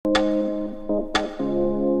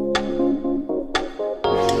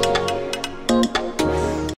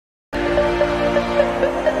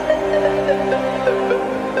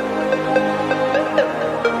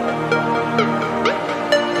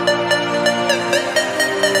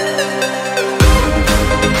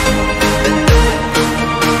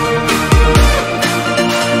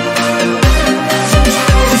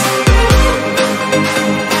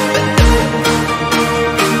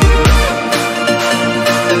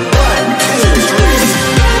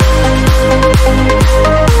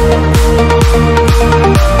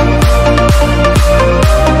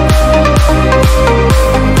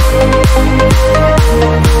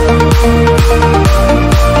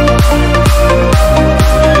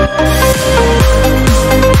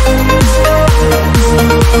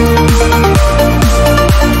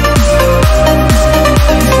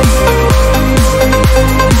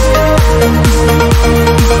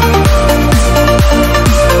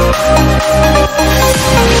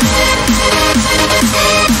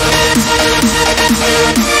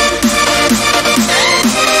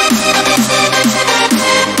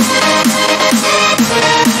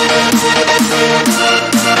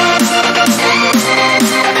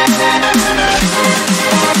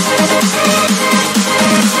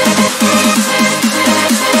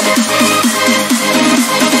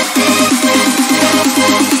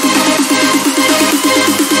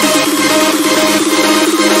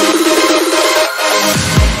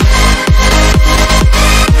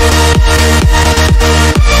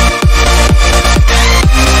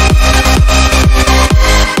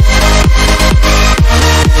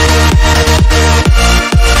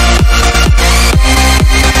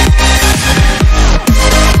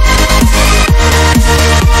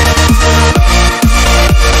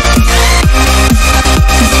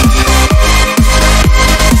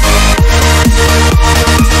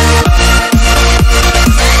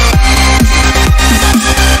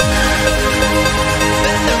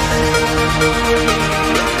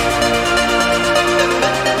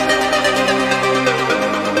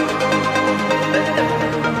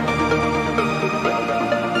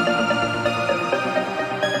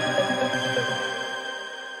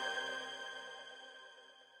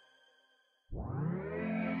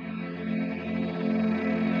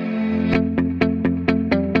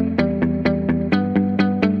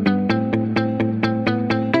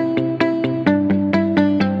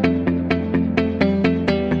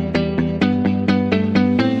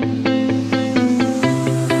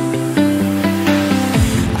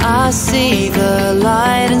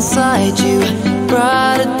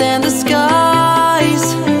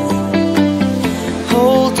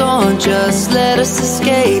just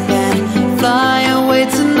escape and fly away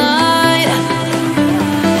tonight.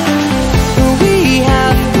 We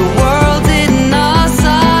have the world in our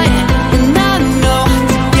sight, and I know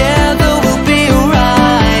together we'll be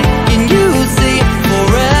alright. Can you see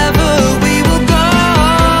forever we will go?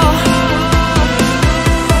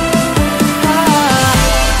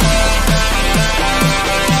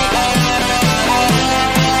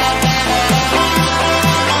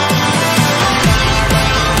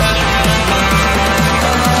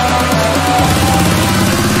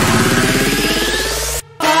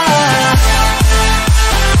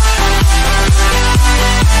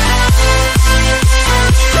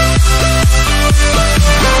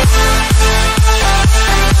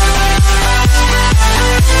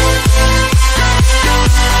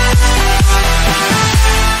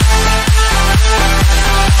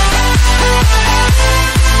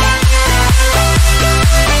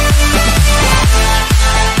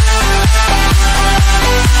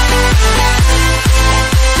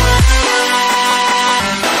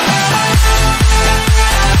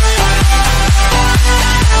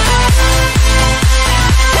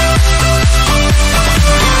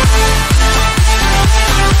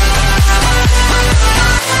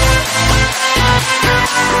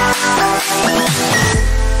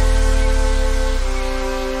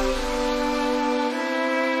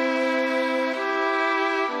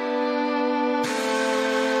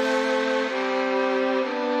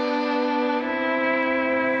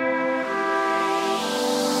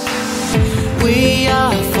 We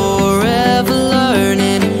are forever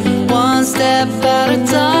learning, one step at a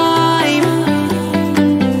time.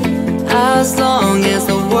 As long as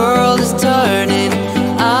the world is turning,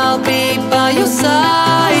 I'll be by your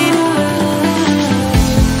side.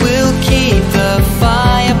 We'll keep the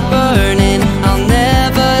fire burning, I'll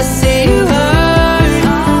never see you hurt.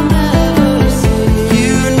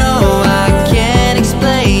 You know I can't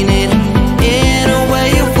explain it in a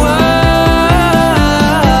way of words.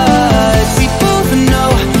 We both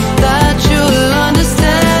know that you'll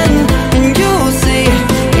understand, and you'll see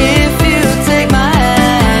if you take my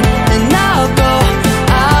hand, and I'll go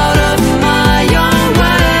out of my own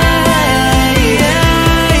way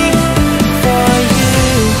for you,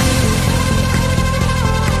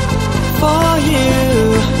 for you.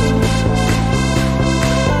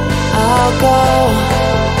 I'll go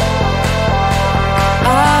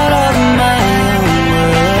out of my own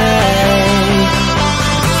way.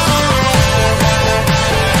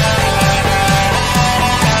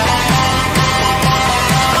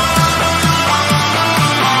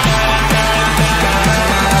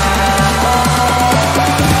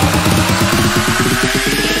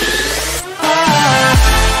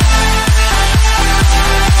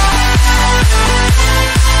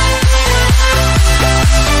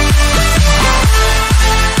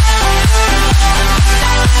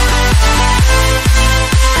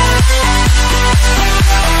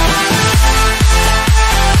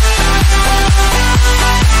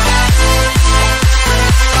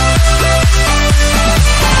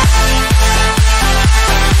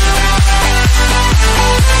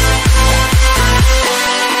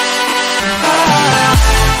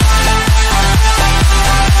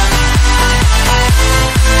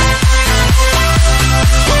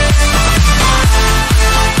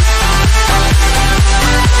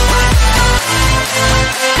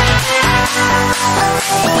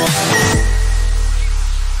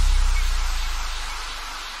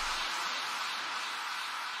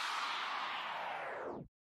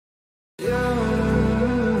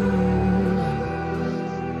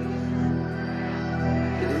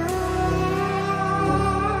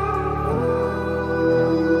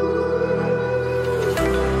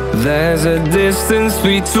 There's a distance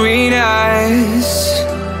between us.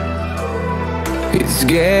 It's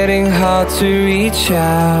getting hard to reach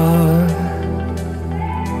out.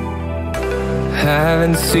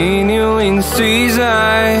 Haven't seen you in seasons,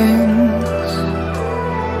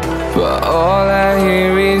 but all I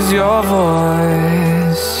hear is your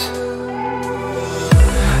voice.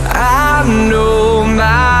 I know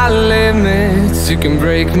my limits, you can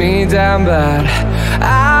break me down, but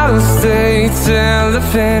I'll stay till the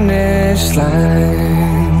finish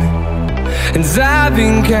line. And I've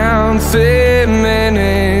been counting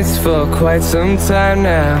minutes for quite some time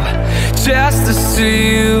now, just to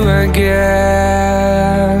see you again.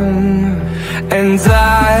 And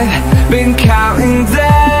I've been counting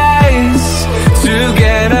days to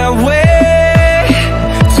get away,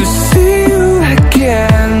 to see you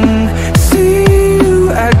again, see you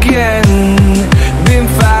again. Been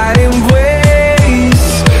fighting ways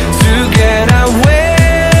to get away,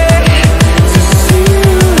 to see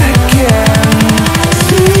you again,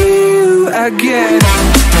 see you again.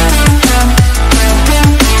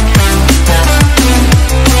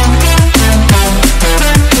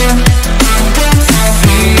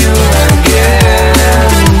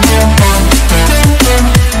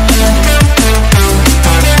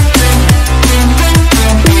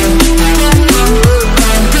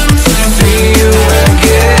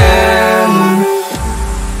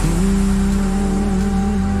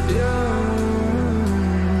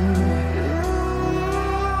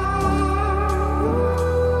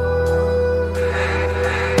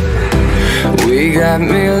 got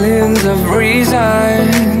millions of reasons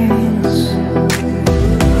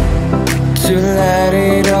to let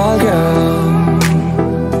it all go.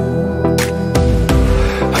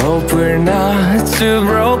 Hope we're not too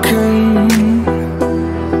broken.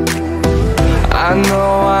 I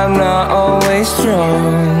know I'm not always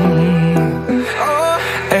strong,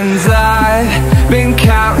 and I've been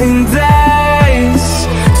counting days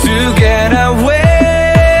to get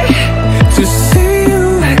away, to see you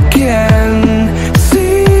again,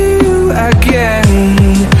 see you again.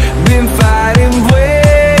 Been fighting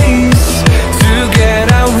ways to get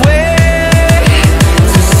away,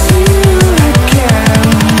 to see you again,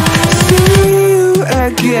 see you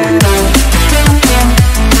again.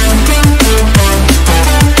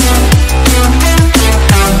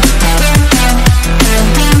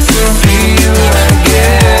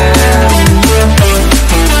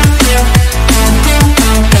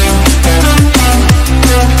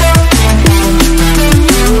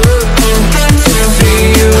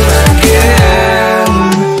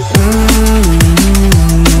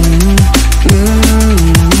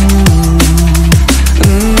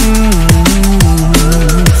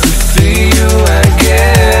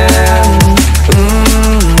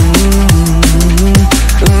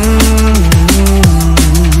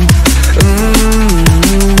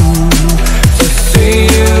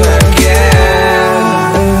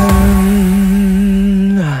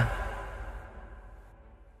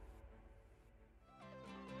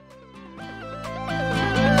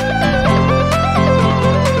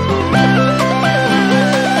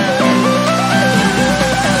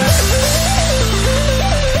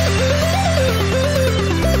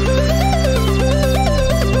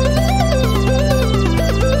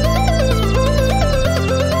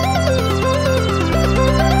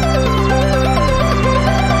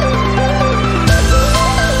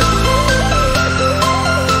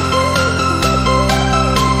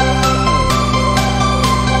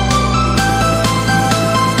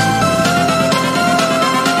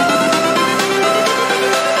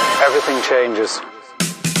 Everything changes.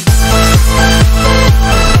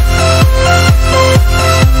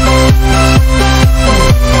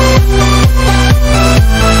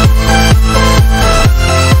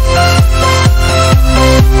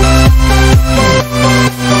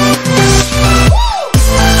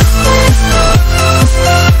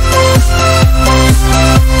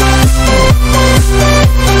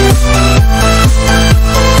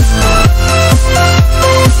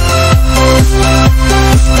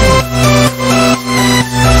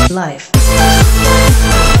 Life.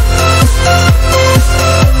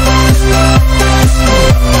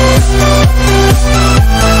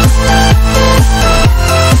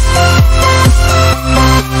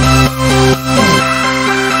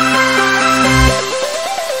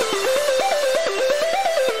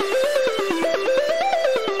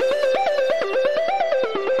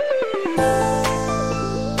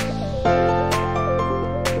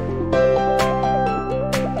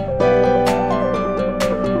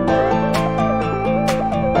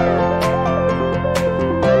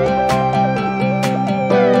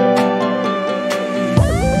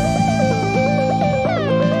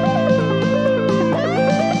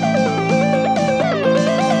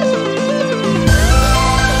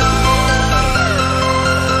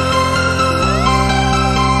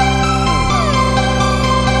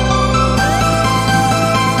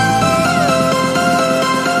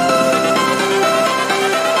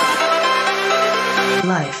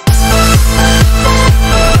 Life.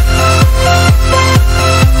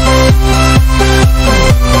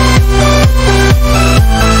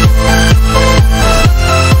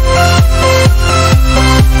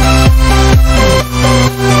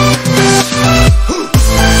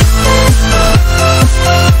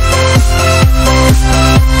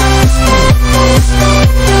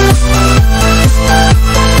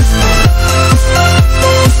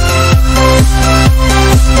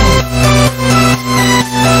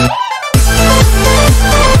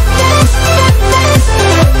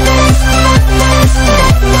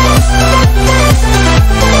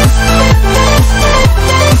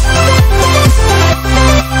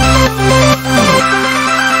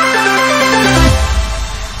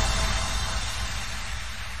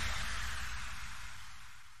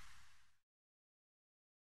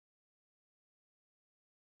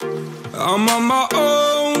 I'm on my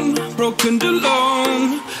own, broken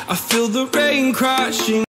alone. I feel the rain crashing